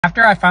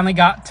After I finally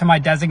got to my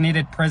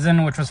designated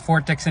prison, which was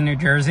Fort Dixon, New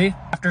Jersey,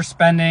 after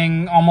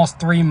spending almost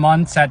 3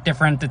 months at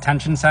different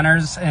detention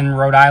centers in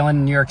Rhode Island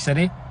and New York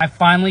City, I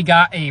finally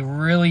got a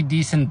really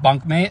decent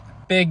bunkmate,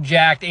 big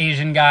jacked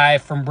Asian guy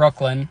from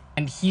Brooklyn.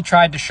 And he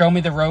tried to show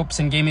me the ropes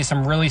and gave me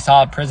some really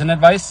solid prison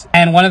advice.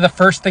 And one of the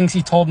first things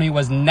he told me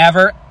was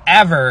never,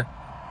 ever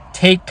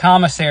take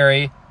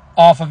commissary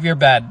off of your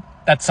bed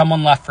that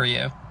someone left for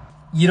you.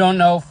 You don't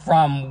know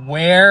from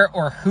where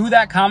or who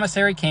that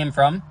commissary came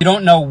from. You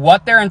don't know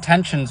what their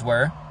intentions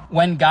were.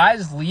 When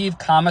guys leave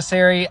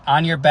commissary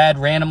on your bed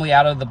randomly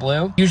out of the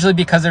blue, usually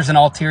because there's an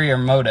ulterior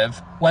motive,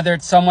 whether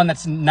it's someone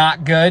that's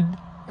not good,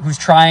 who's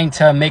trying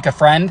to make a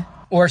friend,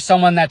 or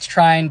someone that's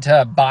trying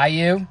to buy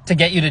you, to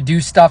get you to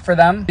do stuff for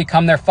them,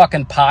 become their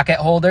fucking pocket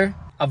holder.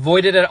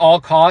 Avoid it at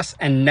all costs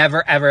and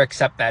never ever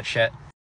accept that shit.